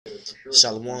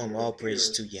Shalom, all praise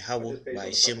to Yahweh,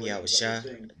 by Shem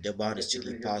Yahushua, double honors to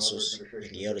the apostles and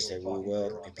the elders that rule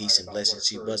well, and peace and blessings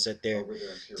to you buzz out there.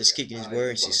 Just kicking his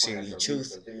word, sincerity and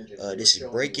truth. This is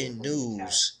breaking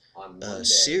news.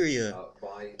 Syria,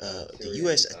 the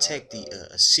U.S. attacked the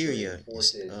Syria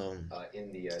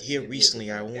here recently.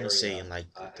 I want to say in like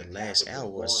the last hour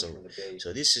or so.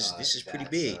 So this is pretty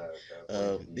big.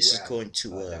 This is according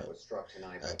to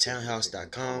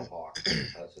townhouse.com.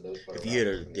 If you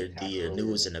hear the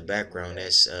news in the background,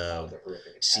 that's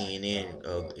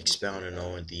CNN expounding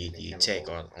on the attack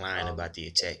or lying about the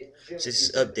attack. So this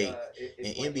is update.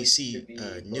 And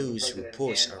NBC News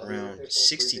reports around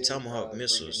 60 Tomahawk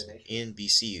missiles.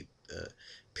 NBC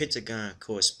Pentagon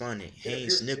correspondent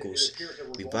Haynes Nichols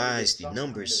revised the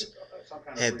numbers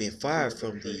have been fired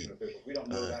from the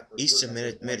Eastern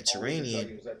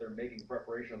Mediterranean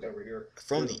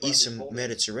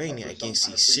against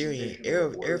the Syrian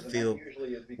airfield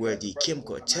where the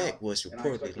chemical attack was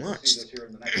reportedly launched.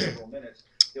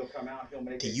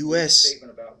 The U.S.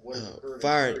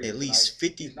 Fired at least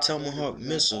 50 Tomahawk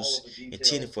missiles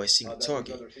intended for a single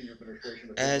target.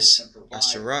 As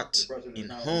Asherat in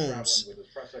Homs,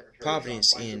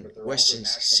 Providence in western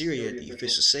Syria, the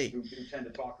officials say.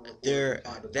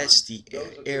 That's the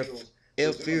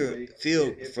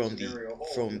airfield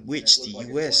from which the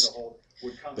U.S.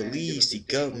 believes the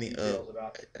government of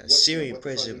Syrian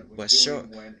President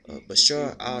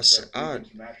Bashar al-Assad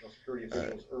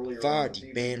fired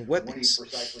the banned weapons.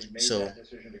 So,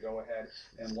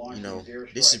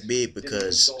 this is big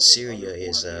because Syria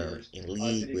is in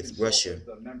league with Russia,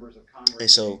 and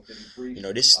so,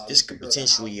 this could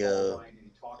potentially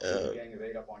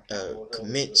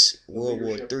commence World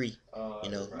War III. I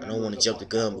don't want to jump the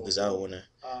gun because I don't want to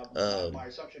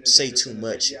say too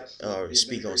much or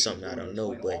speak on something I don't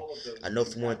know. But I know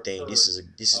for one thing, this is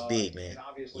big, man.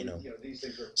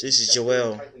 So this is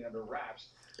Joel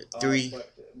 3,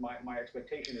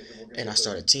 and I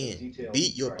start at 10.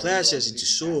 Beat your plowshares into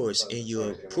swords and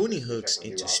your pruning hooks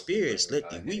into spears. Let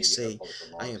the weak say,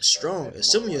 I am strong.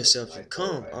 Assemble yourselves and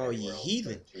come, all ye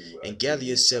heathen, and gather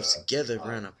yourselves together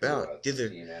round about.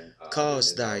 Thither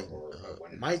cause thy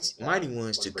mighty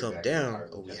ones to come down,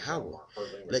 O Yahweh.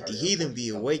 Let the heathen be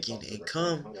awakened and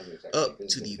come up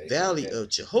to the valley of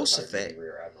Jehoshaphat.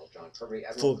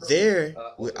 For there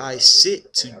will I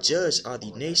sit to judge all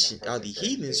the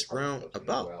heathens round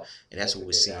about. And that's what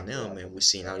we're seeing now, man. We're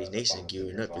seeing all these nations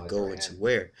gearing up to go into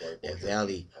where? That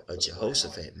valley of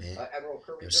Jehoshaphat, man. You know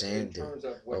what I'm saying?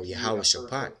 Yahweh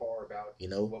Shaphat,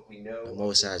 the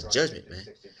Most High's judgment, man.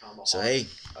 So, hey,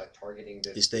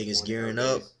 this thing is gearing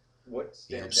up. You know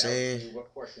what I'm saying?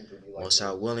 Most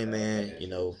High willing, man,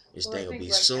 this thing will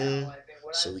be soon.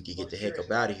 So we can get the heck up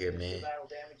out of here, man.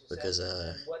 Because,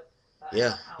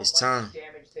 yeah, it's time.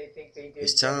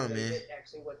 It's time, man.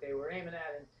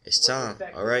 It's time.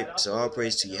 All right. So all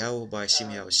praise to Yahweh by Shem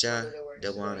Yahushua.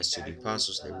 Double honors to the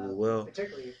apostles that rule well.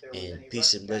 And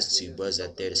peace and blessings to you, buzz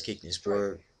out there that's kicking this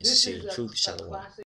word. And sincerely, truth, shalom.